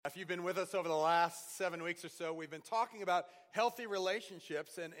If you've been with us over the last 7 weeks or so, we've been talking about healthy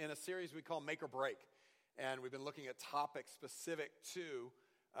relationships in a series we call Make or Break. And we've been looking at topics specific to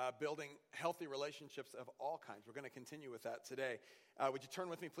building healthy relationships of all kinds. We're going to continue with that today. Would you turn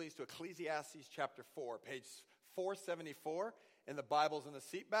with me, please, to Ecclesiastes chapter 4, page 474 in the Bibles and the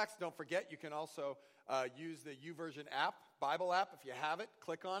seatbacks. Don't forget, you can also use the YouVersion app, Bible app, if you have it.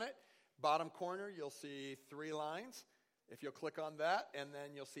 Click on it. Bottom corner, you'll see 3 lines. If you'll click on that, and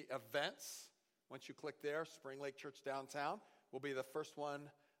then you'll see events. Once you click there, Spring Lake Church Downtown will be the first one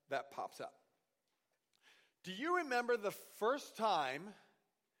that pops up. Do you remember the first time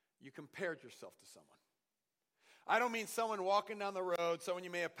you compared yourself to someone? I don't mean someone walking down the road, someone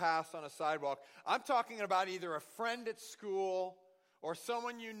you may have passed on a sidewalk. I'm talking about either a friend at school or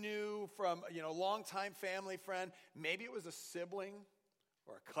someone you knew from, longtime family friend. Maybe it was a sibling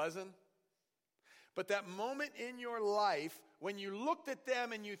or a cousin. But that moment in your life when you looked at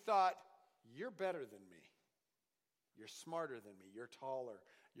them and you thought, you're better than me. You're smarter than me. You're taller.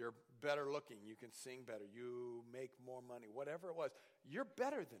 You're better looking. You can sing better. You make more money. Whatever it was, you're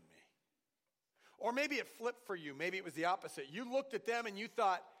better than me. Or maybe it flipped for you. Maybe it was the opposite. You looked at them and you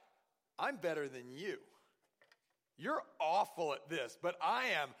thought, I'm better than you. You're awful at this, but I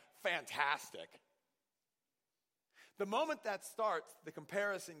am fantastic. The moment that starts, the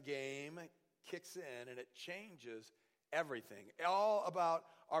comparison game kicks in and it changes everything, all about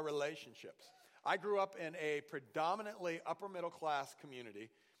our relationships. I grew up in a predominantly upper middle class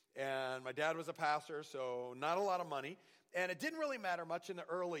community, and my dad was a pastor, so not a lot of money, and it didn't really matter much in the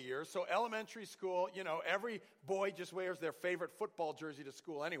early years. So elementary school, every boy just wears their favorite football jersey to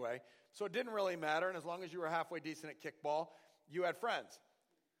school anyway, so it didn't really matter, and as long as you were halfway decent at kickball, you had friends.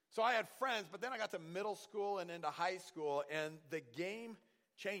 So I had friends, but then I got to middle school and into high school, and the game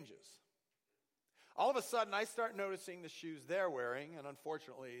changes. All of a sudden, I start noticing the shoes they're wearing, and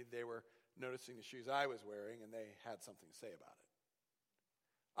unfortunately, they were noticing the shoes I was wearing, and they had something to say about it.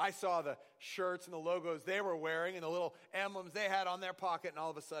 I saw the shirts and the logos they were wearing and the little emblems they had on their pocket, and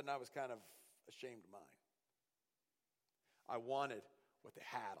all of a sudden, I was kind of ashamed of mine. I wanted what they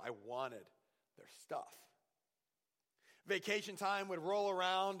had. I wanted their stuff. Vacation time would roll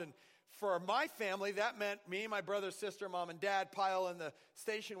around, and for my family, that meant me, my brother, sister, mom, and dad pile in the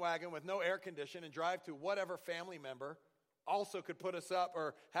station wagon with no air condition and drive to whatever family member also could put us up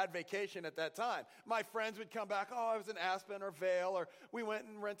or had vacation at that time. My friends would come back, I was in Aspen or Vail, or we went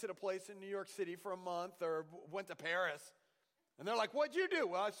and rented a place in New York City for a month or went to Paris. And they're like, what'd you do?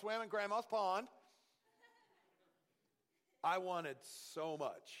 Well, I swam in Grandma's pond. I wanted so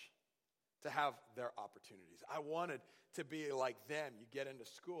much to have their opportunities. I wanted to be like them. You get into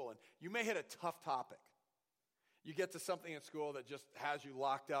school, and you may hit a tough topic. You get to something in school that just has you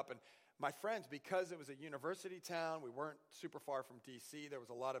locked up. And my friends, because it was a university town, we weren't super far from D.C., there was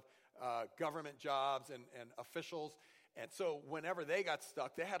a lot of government jobs and officials. And so whenever they got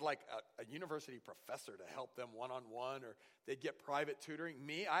stuck, they had like a university professor to help them one-on-one, or they'd get private tutoring.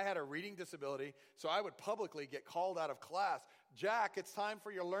 Me, I had a reading disability, so I would publicly get called out of class. Jack, it's time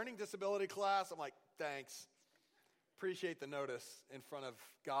for your learning disability class. I'm like, thanks. Appreciate the notice in front of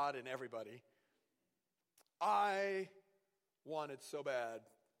God and everybody. I wanted so bad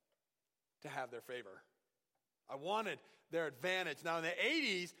to have their favor. I wanted their advantage. Now in the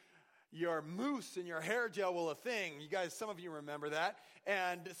 80s, your mousse and your hair gel were a thing. You guys, some of you remember that.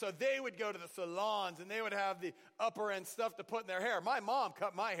 And so they would go to the salons and they would have the upper end stuff to put in their hair. My mom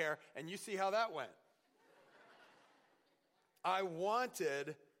cut my hair, and you see how that went. I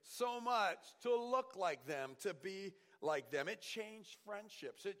wanted so much to look like them, to be like them. It changed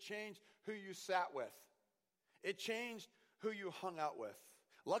friendships. It changed who you sat with. It changed who you hung out with.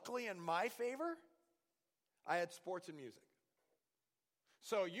 Luckily, in my favor, I had sports and music.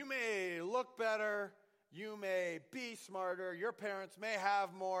 So you may look better, you may be smarter, your parents may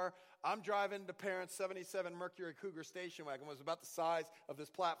have more. I'm driving to parents' 77 Mercury Cougar station wagon, was about the size of this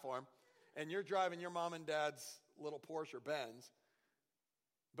platform, and you're driving your mom and dad's little Porsche or Benz.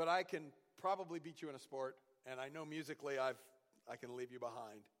 But I can probably beat you in a sport, and I know musically I can leave you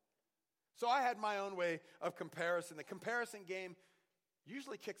behind. So I had my own way of comparison. The comparison game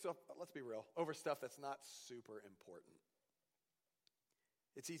usually kicks off, let's be real, over stuff that's not super important.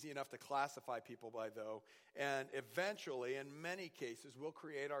 It's easy enough to classify people by, though, and eventually, in many cases, we'll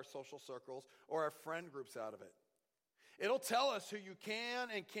create our social circles or our friend groups out of it. It'll tell us who you can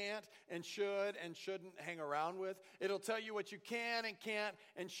and can't and should and shouldn't hang around with. It'll tell you what you can and can't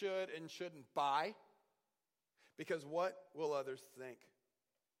and shouldn't buy. Because what will others think?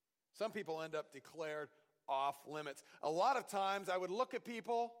 Some people end up declared off limits. A lot of times I would look at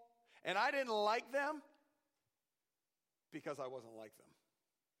people and I didn't like them because I wasn't like them.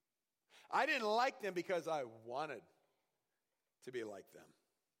 I didn't like them because I wanted to be like them.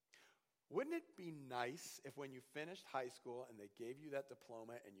 Wouldn't it be nice if when you finished high school and they gave you that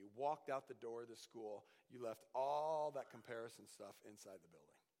diploma and you walked out the door of the school, you left all that comparison stuff inside the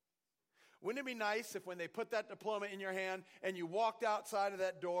building? Wouldn't it be nice if when they put that diploma in your hand and you walked outside of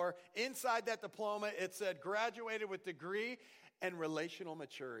that door, inside that diploma it said graduated with degree and relational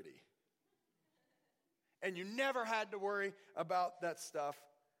maturity? And you never had to worry about that stuff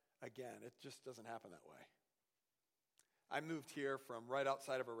again. It just doesn't happen that way. I moved here from right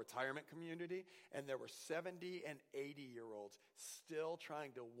outside of a retirement community, and there were 70 and 80-year-olds still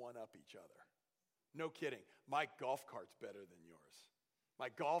trying to one-up each other. No kidding. My golf cart's better than yours. My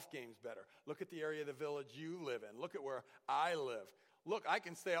golf game's better. Look at the area of the village you live in. Look at where I live. Look, I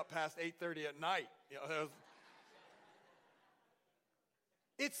can stay up past 8:30 at night.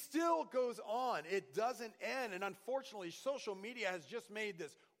 It still goes on. It doesn't end. And unfortunately, social media has just made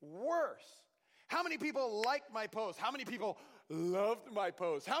this worse. How many people liked my post? How many people loved my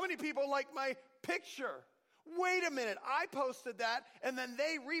post? How many people liked my picture? Wait a minute, I posted that, and then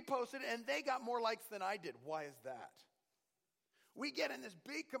they reposted it, and they got more likes than I did. Why is that? We get in this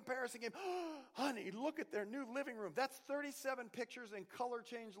big comparison game. Oh, honey, look at their new living room. That's 37 pictures and color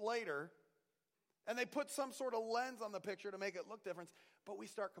change later. And they put some sort of lens on the picture to make it look different. But we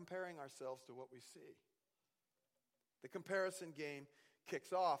start comparing ourselves to what we see. The comparison game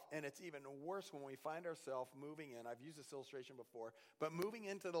kicks off, and it's even worse when we find ourselves moving in. I've used this illustration before, but moving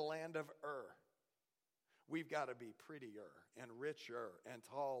into the land of Ur. We've got to be prettier and richer and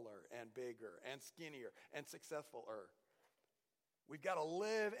taller and bigger and skinnier and successfuler. We've got to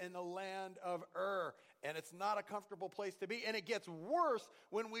live in the land of Ur, and it's not a comfortable place to be. And it gets worse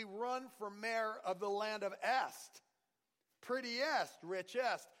when we run for mayor of the land of Est. Prettiest,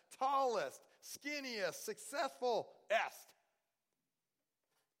 richest, tallest, skinniest, successful Est.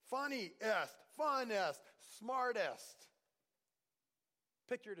 Funniest, funnest, smartest.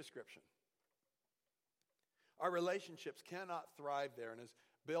 Pick your description. Our relationships cannot thrive there. And as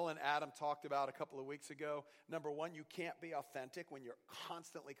Bill and Adam talked about a couple of weeks ago, number one, you can't be authentic when you're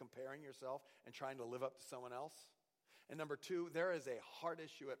constantly comparing yourself and trying to live up to someone else. And number two, there is a heart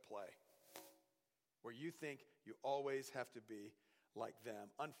issue at play where you think you always have to be like them.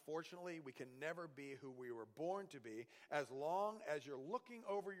 Unfortunately, we can never be who we were born to be as long as you're looking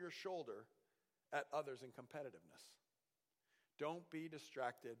over your shoulder at others in competitiveness. Don't be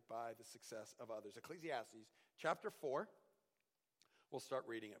distracted by the success of others. Ecclesiastes chapter 4. We'll start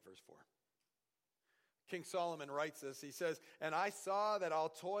reading at verse 4. King Solomon writes this. He says, "And I saw that all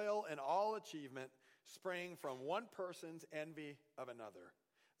toil and all achievement spring from one person's envy of another.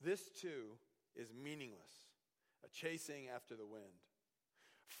 This too is meaningless, a chasing after the wind.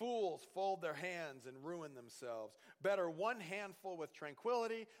 Fools fold their hands and ruin themselves. Better one handful with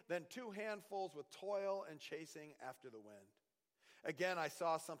tranquility than two handfuls with toil and chasing after the wind. Again, I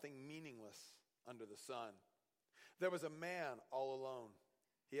saw something meaningless under the sun. There was a man all alone.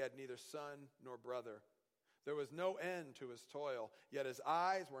 He had neither son nor brother. There was no end to his toil, yet his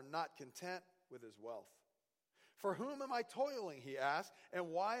eyes were not content with his wealth. For whom am I toiling, he asked,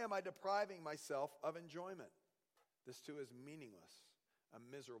 and why am I depriving myself of enjoyment? This too is meaningless, a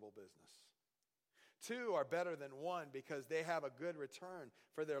miserable business. Two are better than one because they have a good return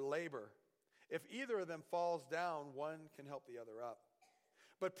for their labor. If either of them falls down, one can help the other up.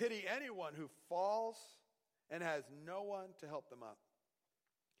 But pity anyone who falls and has no one to help them up.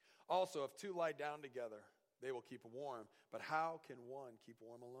 Also, if two lie down together, they will keep warm. But how can one keep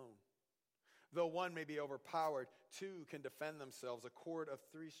warm alone? Though one may be overpowered, two can defend themselves. A cord of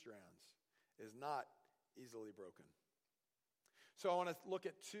 3 strands is not easily broken." So I want to look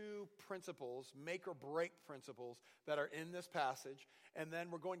at 2 principles, make or break principles, that are in this passage. And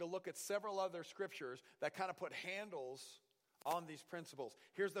then we're going to look at several other scriptures that kind of put handles on these principles.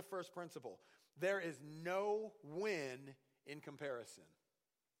 Here's the first principle. There is no win in comparison.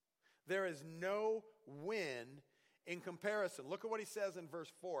 There is no win in comparison. Look at what he says in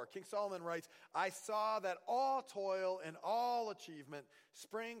verse 4. King Solomon writes, "I saw that all toil and all achievement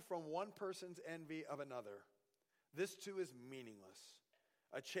spring from one person's envy of another. This too is meaningless,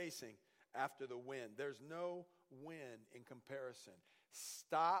 a chasing after the wind." There's no win in comparison.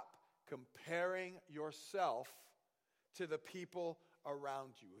 Stop comparing yourself to the people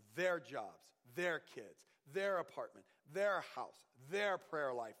around you, their jobs, their kids, their apartment, their house, their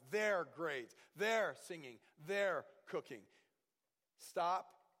prayer life, their grades, their singing, their cooking.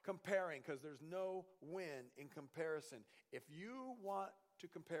 Stop comparing, because there's no win in comparison. If you want to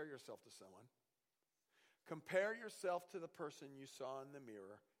compare yourself to someone, compare yourself to the person you saw in the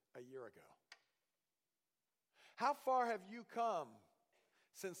mirror a year ago. How far have you come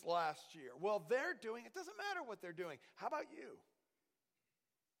since last year? Well, they're doing, it doesn't matter what they're doing. How about you?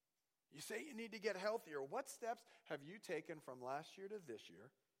 You say you need to get healthier. What steps have you taken from last year to this year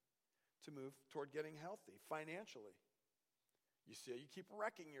to move toward getting healthy financially? You see, you keep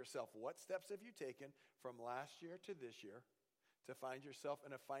wrecking yourself. What steps have you taken from last year to this year to find yourself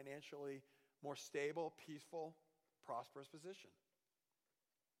in a financially more stable, peaceful, prosperous position?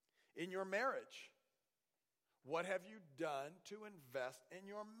 In your marriage, what have you done to invest in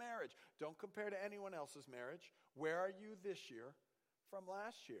your marriage? Don't compare to anyone else's marriage. Where are you this year from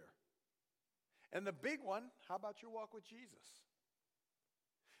last year? And the big one, how about your walk with Jesus?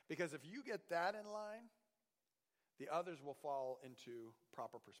 Because if you get that in line, the others will fall into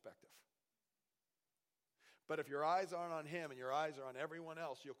proper perspective. But if your eyes aren't on him and your eyes are on everyone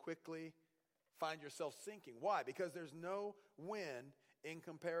else, you'll quickly find yourself sinking. Why? Because there's no win in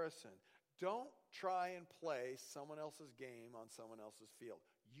comparison. Don't try and play someone else's game on someone else's field.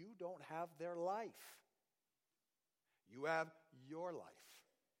 You don't have their life. You have your life.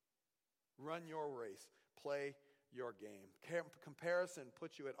 Run your race. Play your game. Comparison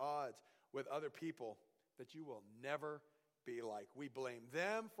puts you at odds with other people that you will never be like. We blame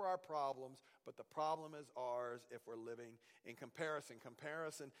them for our problems, but the problem is ours if we're living in comparison.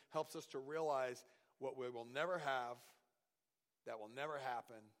 Comparison helps us to realize what we will never have, that will never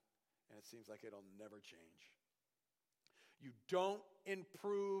happen, and it seems like it'll never change. You don't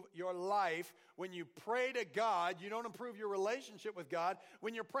improve your life when you pray to God. You don't improve your relationship with God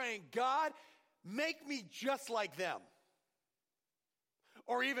when you're praying, God, make me just like them.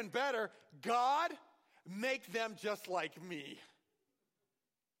 Or even better, God, make them just like me.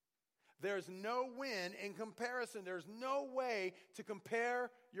 There's no win in comparison. There's no way to compare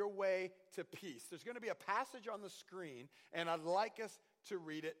your way to peace. There's going to be a passage on the screen, and I'd like us to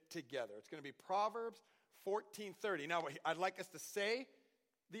read it together. It's going to be Proverbs 14:30. Now, I'd like us to say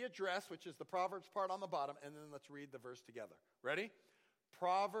the address, which is the Proverbs part on the bottom, and then let's read the verse together. Ready?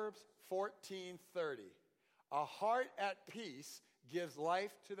 Proverbs 14:30. A heart at peace gives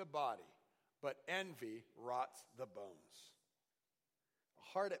life to the body, but envy rots the bones.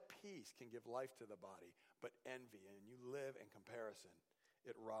 A heart at peace can give life to the body, but envy, and you live in comparison,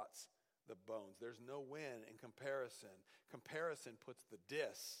 it rots the bones. There's no win in comparison. Comparison puts the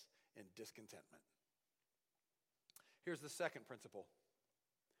dis in discontentment. Here's the second principle.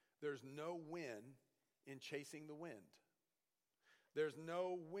 There's no win in chasing the wind. There's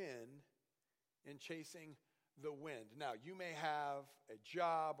no win in chasing the wind. Now, you may have a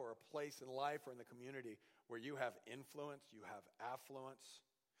job or a place in life or in the community where you have influence, you have affluence.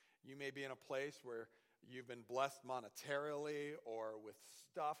 You may be in a place where you've been blessed monetarily or with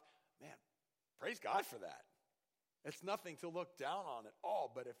stuff. Man, praise God for that. It's nothing to look down on at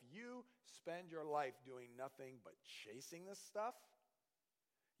all. But if you spend your life doing nothing but chasing this stuff,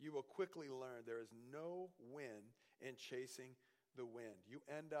 you will quickly learn there is no win in chasing the wind. You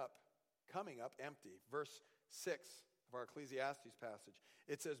end up coming up empty. Verse 6 of our Ecclesiastes passage,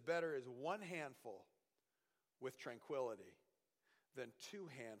 it says, better is one handful with tranquility than two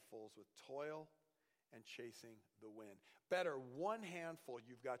handfuls with toil and chasing the wind. Better one handful,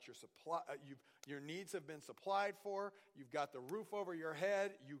 you've got your supply, your needs have been supplied for, you've got the roof over your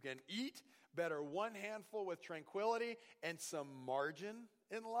head, you can eat. Better one handful with tranquility and some margin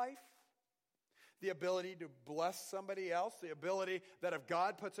in life. The ability to bless somebody else, the ability that if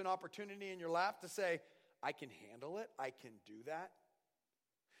God puts an opportunity in your lap to say, I can handle it, I can do that.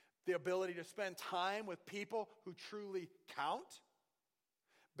 The ability to spend time with people who truly count.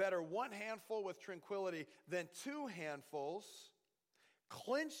 Better one handful with tranquility than two handfuls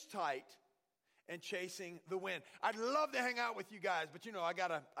clinched tight and chasing the wind. I'd love to hang out with you guys, but you know, I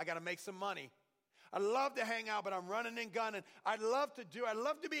gotta make some money. I'd love to hang out, but I'm running and gunning. I'd love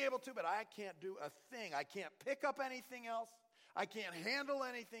to be able to, but I can't do a thing. I can't pick up anything else. I can't handle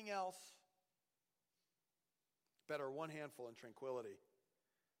anything else. Better one handful in tranquility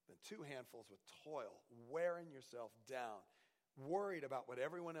than two handfuls with toil, wearing yourself down, worried about what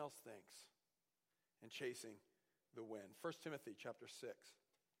everyone else thinks, and chasing the wind. 1 Timothy chapter 6,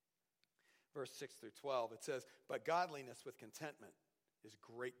 verse 6 through 12, it says, but godliness with contentment is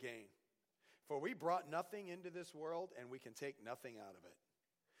great gain. For we brought nothing into this world, and we can take nothing out of it.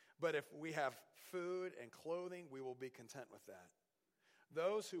 But if we have food and clothing, we will be content with that.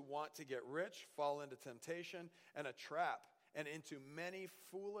 Those who want to get rich fall into temptation and a trap, and into many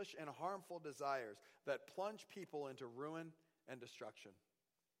foolish and harmful desires that plunge people into ruin and destruction.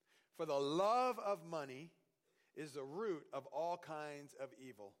 For the love of money is the root of all kinds of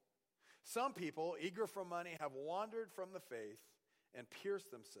evil. Some people, eager for money, have wandered from the faith and pierced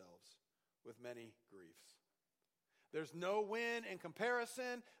themselves with many griefs. There's no win in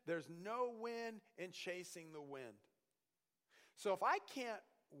comparison. There's no win in chasing the wind. So if I can't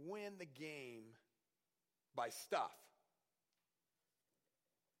win the game by stuff,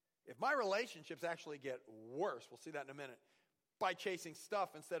 if my relationships actually get worse, we'll see that in a minute, by chasing stuff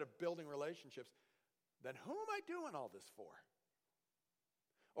instead of building relationships, then who am I doing all this for?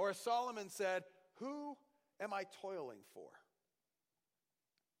 Or as Solomon said, who am I toiling for?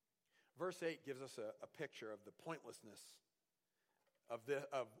 Verse 8 gives us a picture of the pointlessness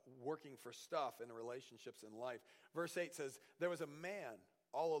of working for stuff in relationships in life. Verse 8 says, there was a man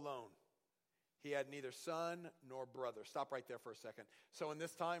all alone. He had neither son nor brother. Stop right there for a second. So in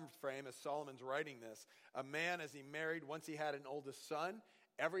this time frame, as Solomon's writing this, a man, as he married, once he had an oldest son,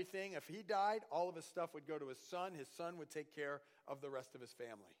 everything, if he died, all of his stuff would go to his son. His son would take care of the rest of his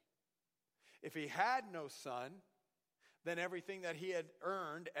family. If he had no son, then everything that he had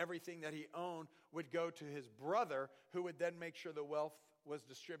earned, everything that he owned, would go to his brother, who would then make sure the wealth was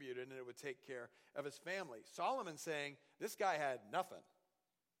distributed and it would take care of his family. Solomon's saying this guy had nothing.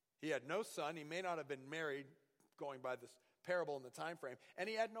 He had no son. He may not have been married, going by this parable in the time frame, and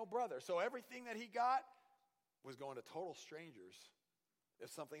he had no brother. So everything that he got was going to total strangers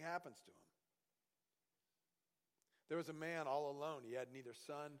if something happens to him. There was a man all alone. He had neither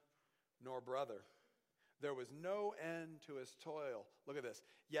son nor brother. There was no end to his toil. Look at this.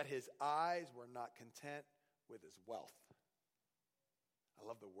 Yet his eyes were not content with his wealth. I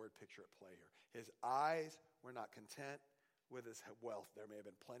love the word picture at play here. His eyes were not content with his wealth. There may have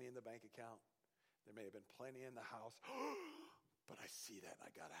been plenty in the bank account. There may have been plenty in the house. But I see that and I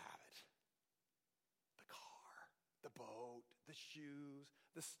got to have it. The car, the boat, the shoes,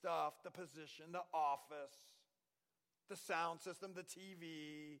 the stuff, the position, the office, the sound system, the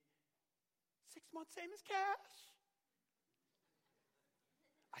TV. 6 months, same as cash.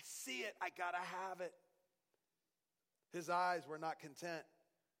 I see it. I got to have it. His eyes were not content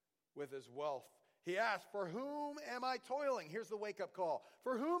with his wealth. He asked, for whom am I toiling? Here's the wake-up call.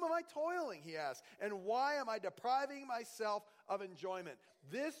 For whom am I toiling, he asked, and why am I depriving myself of enjoyment?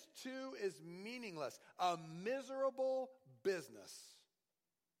 This too is meaningless, a miserable business.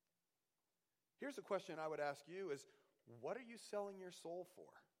 Here's the question I would ask you is, what are you selling your soul for?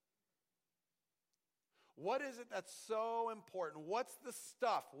 What is it that's so important? What's the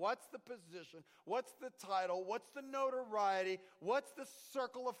stuff? What's the position? What's the title? What's the notoriety? What's the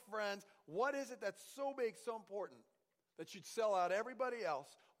circle of friends? What is it that's so big, so important that you'd sell out everybody else?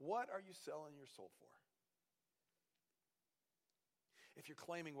 What are you selling your soul for? If you're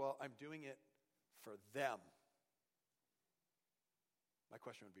claiming, well, I'm doing it for them, my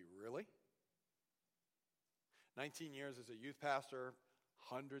question would be, really? 19 years as a youth pastor,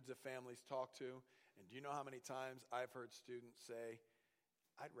 hundreds of families talked to. And do you know how many times I've heard students say,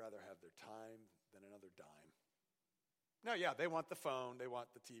 I'd rather have their time than another dime. Now, yeah, they want the phone, they want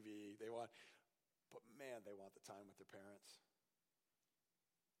the TV, but man, they want the time with their parents.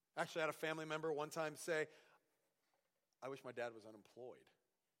 Actually, I had a family member one time say, I wish my dad was unemployed.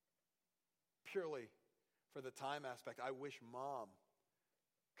 Purely for the time aspect, I wish mom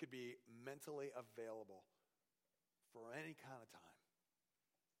could be mentally available for any kind of time.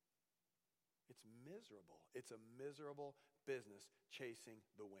 It's miserable. It's a miserable business chasing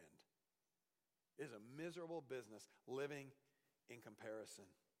the wind. It is a miserable business living in comparison.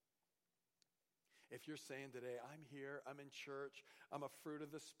 If you're saying today, I'm here, I'm in church, I'm a fruit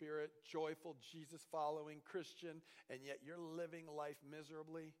of the Spirit, joyful, Jesus-following Christian, and yet you're living life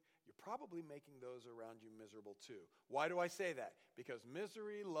miserably, you're probably making those around you miserable too. Why do I say that? Because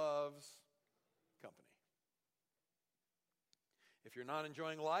misery loves company. If you're not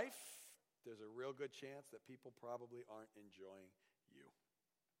enjoying life, there's a real good chance that people probably aren't enjoying you.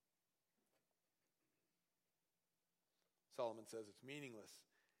 Solomon says it's meaningless.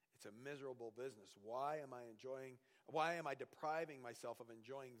 It's a miserable business. Why am I depriving myself of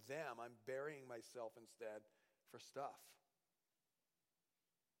enjoying them? I'm burying myself instead for stuff,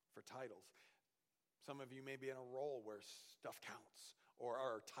 for titles. Some of you may be in a role where stuff counts, or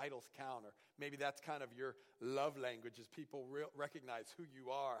our titles count, or maybe that's kind of your love language, as people recognize who you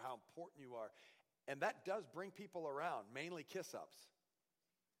are, how important you are. And that does bring people around, mainly kiss-ups.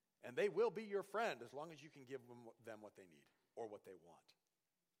 And they will be your friend as long as you can give them what they need or what they want.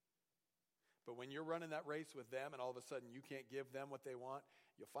 But when you're running that race with them and all of a sudden you can't give them what they want,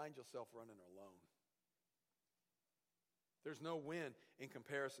 you'll find yourself running alone. There's no win in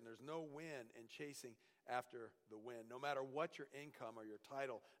comparison. There's no win in chasing after the wind. No matter what your income or your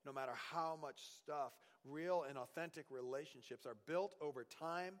title, no matter how much stuff, real and authentic relationships are built over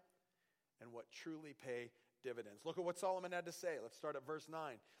time and what truly pay dividends. Look at what Solomon had to say. Let's start at verse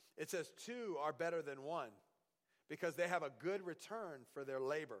 9. It says, 2 are better than 1 because they have a good return for their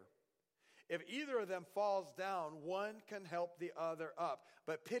labor. If either of them falls down, one can help the other up.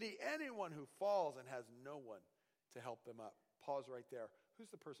 But pity anyone who falls and has no one to help them up. Pause right there. Who's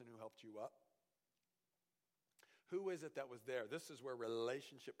the person who helped you up? Who is it that was there? This is where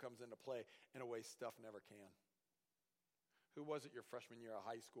relationship comes into play in a way stuff never can. Who was it your freshman year of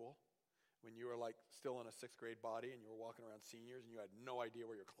high school when you were like still in a 6th grade body and you were walking around seniors and you had no idea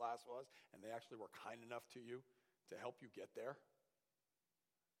where your class was and they actually were kind enough to you to help you get there?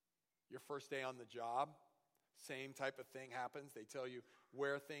 Your first day on the job, same type of thing happens. They tell you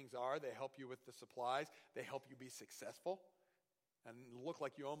where things are. They help you with the supplies. They help you be successful and look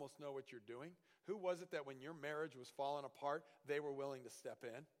like you almost know what you're doing. Who was it that when your marriage was falling apart, they were willing to step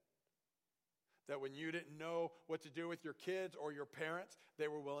in? That when you didn't know what to do with your kids or your parents, they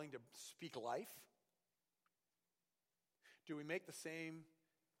were willing to speak life? Do we make the same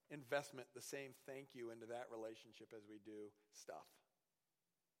investment, the same thank you into that relationship as we do stuff?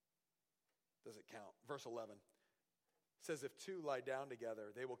 Does it count? Verse 11 says, if two lie down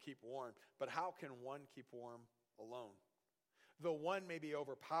together, they will keep warm. But how can one keep warm alone? Though one may be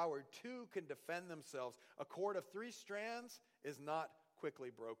overpowered, two can defend themselves. A cord of 3 strands is not quickly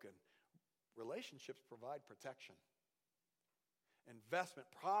broken. Relationships provide protection. Investment,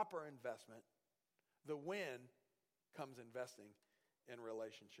 proper investment. The win comes investing in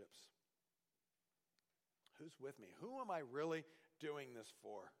relationships. Who's with me? Who am I really doing this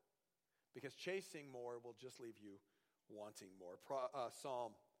for? Because chasing more will just leave you wanting more.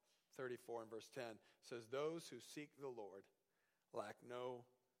 Psalm 34 and verse 10 says, those who seek the Lord lack no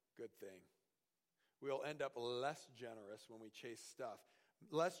good thing. We'll end up less generous when we chase stuff.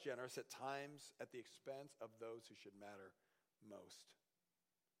 Less generous at times at the expense of those who should matter most.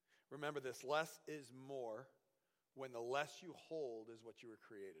 Remember this, less is more when the less you hold is what you were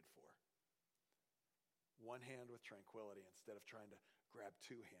created for. One hand with tranquility instead of trying to grab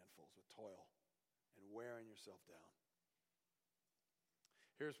 2 handfuls with toil and wearing yourself down.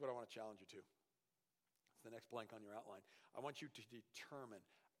 Here's what I want to challenge you to. It's the next blank on your outline. I want you to determine,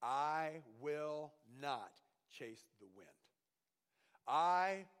 I will not chase the wind.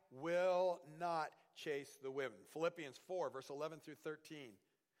 I will not chase the wind. Philippians 4, verse 11 through 13.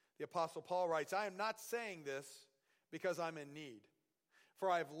 The Apostle Paul writes, I am not saying this because I'm in need. For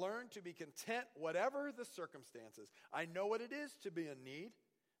I have learned to be content whatever the circumstances. I know what it is to be in need,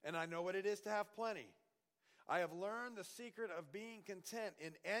 and I know what it is to have plenty. I have learned the secret of being content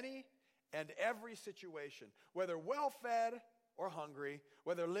in any and every situation, whether well-fed or hungry,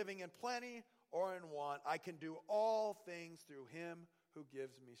 whether living in plenty or in want. I can do all things through him who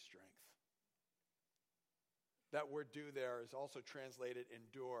gives me strength. That word do there is also translated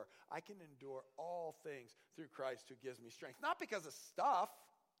endure. I can endure all things through Christ who gives me strength. Not because of stuff.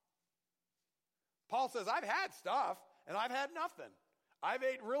 Paul says, I've had stuff and I've had nothing. I've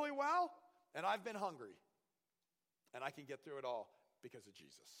ate really well and I've been hungry. And I can get through it all because of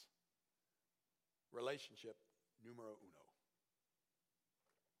Jesus. Relationship numero uno.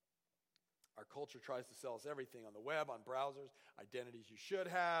 Our culture tries to sell us everything on the web, on browsers, identities you should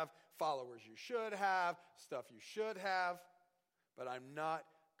have, followers you should have, stuff you should have, but I'm not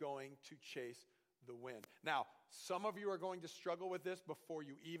going to chase the wind. Now, some of you are going to struggle with this before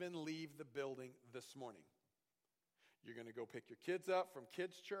you even leave the building this morning. You're going to go pick your kids up from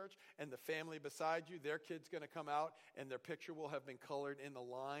kids' church, and the family beside you, their kid's going to come out, and their picture will have been colored in the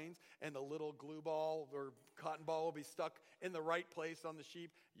lines, and the little glue ball or cotton ball will be stuck in the right place on the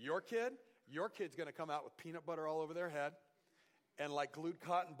sheep. Your kid's going to come out with peanut butter all over their head and like glued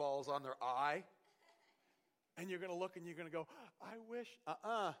cotton balls on their eye. And you're going to look and you're going to go, I wish,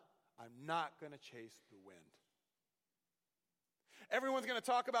 I'm not going to chase the wind. Everyone's going to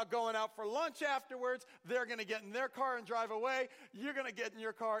talk about going out for lunch afterwards. They're going to get in their car and drive away. You're going to get in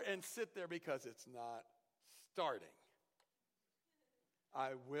your car and sit there because it's not starting.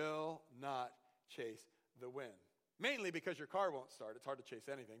 I will not chase the wind. Mainly because your car won't start. It's hard to chase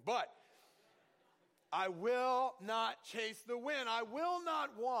anything. But I will not chase the wind. I will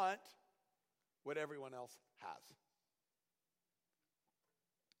not want what everyone else has.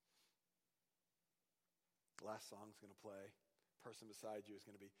 Last song's going to play. The person beside you is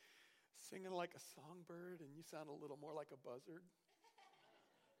going to be singing like a songbird, and you sound a little more like a buzzard.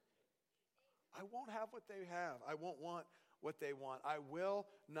 I won't have what they have. I won't want what they want. I will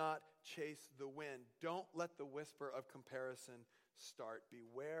not chase the wind. Don't let the whisper of comparison start.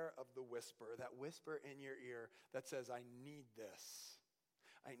 Beware of the whisper, that whisper in your ear that says, I need this.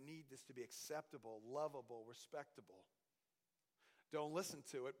 I need this to be acceptable, lovable, respectable. Don't listen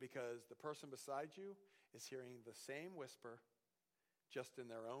to it because the person beside you is hearing the same whisper just in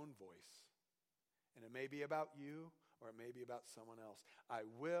their own voice. And it may be about you or it may be about someone else. I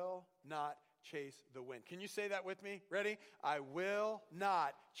will not chase the wind. Can you say that with me? Ready? I will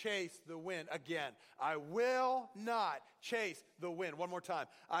not chase the wind. Again, I will not chase the wind. One more time.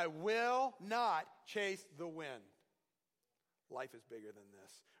 I will not chase the wind. Life is bigger than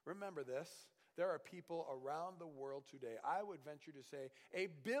this. Remember this. There are people around the world today, I would venture to say 1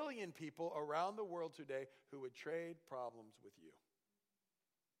 billion people around the world today who would trade problems with you.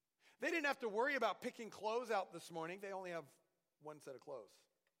 They didn't have to worry about picking clothes out this morning. They only have one set of clothes.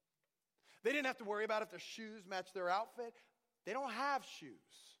 They didn't have to worry about if their shoes match their outfit. They don't have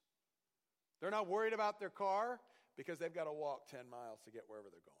shoes. They're not worried about their car because they've got to walk 10 miles to get wherever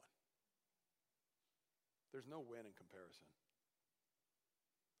they're going. There's no win in comparison.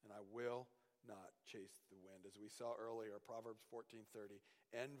 And I will not chase the wind. As we saw earlier, Proverbs 14:30,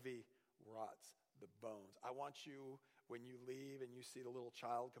 envy rots the bones. I want you, when you leave and you see the little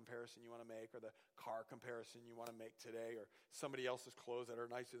child comparison you want to make or the car comparison you want to make today or somebody else's clothes that are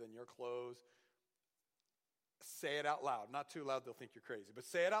nicer than your clothes, say it out loud. Not too loud, they'll think you're crazy. But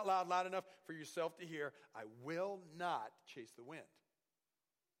say it out loud, loud enough for yourself to hear. I will not chase the wind.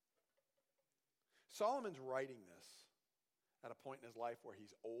 Solomon's writing this at a point in his life where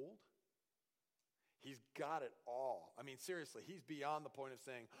he's old. He's got it all. I mean, seriously, he's beyond the point of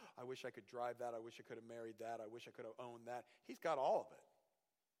saying, I wish I could drive that. I wish I could have married that. I wish I could have owned that. He's got all of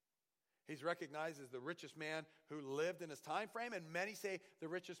it. He's recognized as the richest man who lived in his time frame, and many say the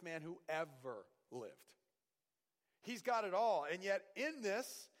richest man who ever lived. He's got it all, and yet in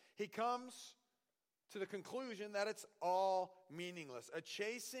this, he comes to the conclusion that it's all meaningless. A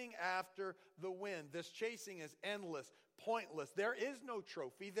chasing after the wind. This chasing is endless, pointless. There is no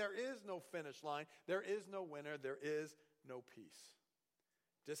trophy. There is no finish line. There is no winner. There is no peace.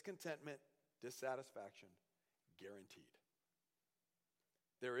 Discontentment, dissatisfaction, guaranteed.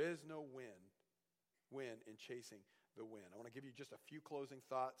 There is no win in chasing the wind. I want to give you just a few closing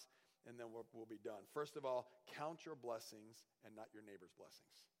thoughts, and then we'll be done. First of all, count your blessings and not your neighbor's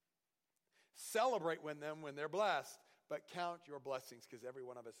blessings. Celebrate when they're blessed, but count your blessings because every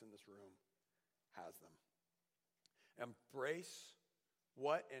one of us in this room has them. Embrace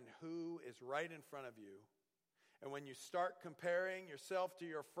what and who is right in front of you. And when you start comparing yourself to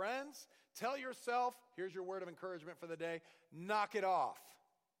your friends, tell yourself, here's your word of encouragement for the day, knock it off.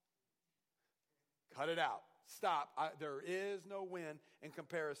 Cut it out. Stop. There is no win in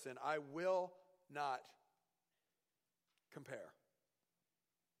comparison. I will not compare.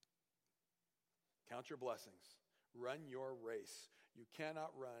 Count your blessings. Run your race. You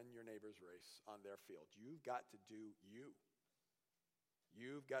cannot run your neighbor's race on their field. You've got to do you.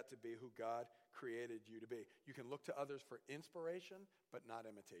 You've got to be who God created you to be. You can look to others for inspiration, but not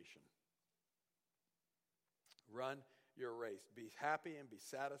imitation. Run your race. Be happy and be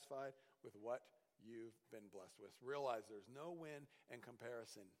satisfied with what you've been blessed with. Realize there's no win in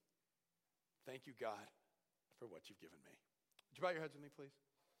comparison. Thank you, God, for what you've given me. Would you bow your heads with me, please?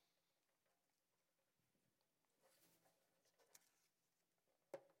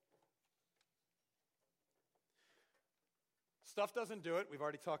 Stuff doesn't do it. We've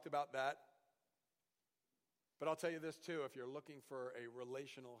already talked about that. But I'll tell you this too. If you're looking for a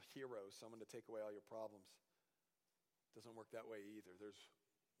relational hero, someone to take away all your problems, it doesn't work that way either. There's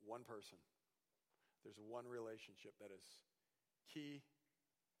one person. There's one relationship that is key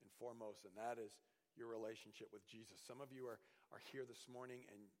and foremost, and that is your relationship with Jesus. Some of you are here this morning,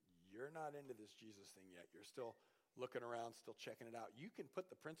 and you're not into this Jesus thing yet. You're still looking around, still checking it out. You can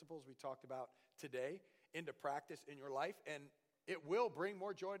put the principles we talked about today into practice in your life, and it will bring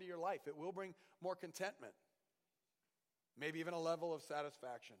more joy to your life. It will bring more contentment, maybe even a level of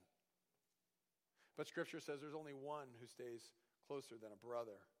satisfaction. But Scripture says there's only one who stays closer than a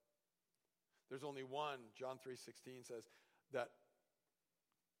brother. There's only one, John 3:16 says, that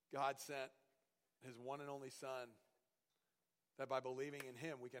God sent his one and only Son, that by believing in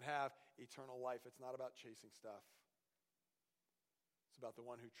him we can have eternal life. It's not about chasing stuff. It's about the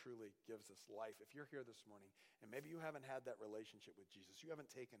one who truly gives us life. If you're here this morning and maybe you haven't had that relationship with Jesus, you haven't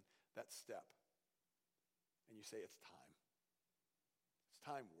taken that step, and you say it's time. It's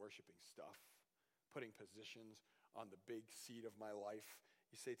time worshiping stuff, putting positions on the big seat of my life.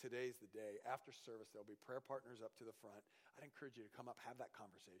 You say today's the day. After service, there'll be prayer partners up to the front. I'd encourage you to come up, have that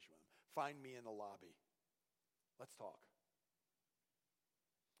conversation with them. Find me in the lobby. Let's talk.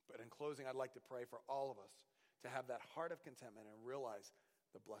 But in closing, I'd like to pray for all of us to have that heart of contentment and realize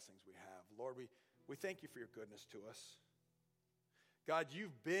the blessings we have. Lord, we thank you for your goodness to us. God,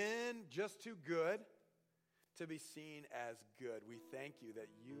 you've been just too good to be seen as good. We thank you that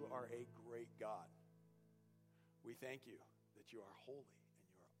you are a great God. We thank you that you are holy and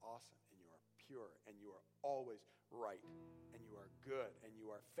you are awesome and you are pure, and you are always right, and you are good, and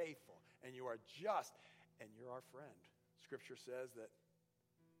you are faithful, and you are just, and you're our friend. Scripture says that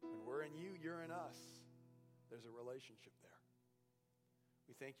when we're in you, you're in us. There's a relationship there.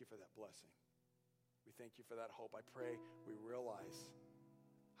 We thank you for that blessing. We thank you for that hope. I pray we realize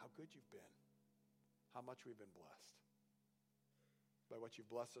how good you've been, how much we've been blessed by what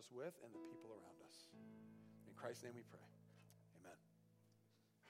you've blessed us with and the people around us. In Christ's name we pray.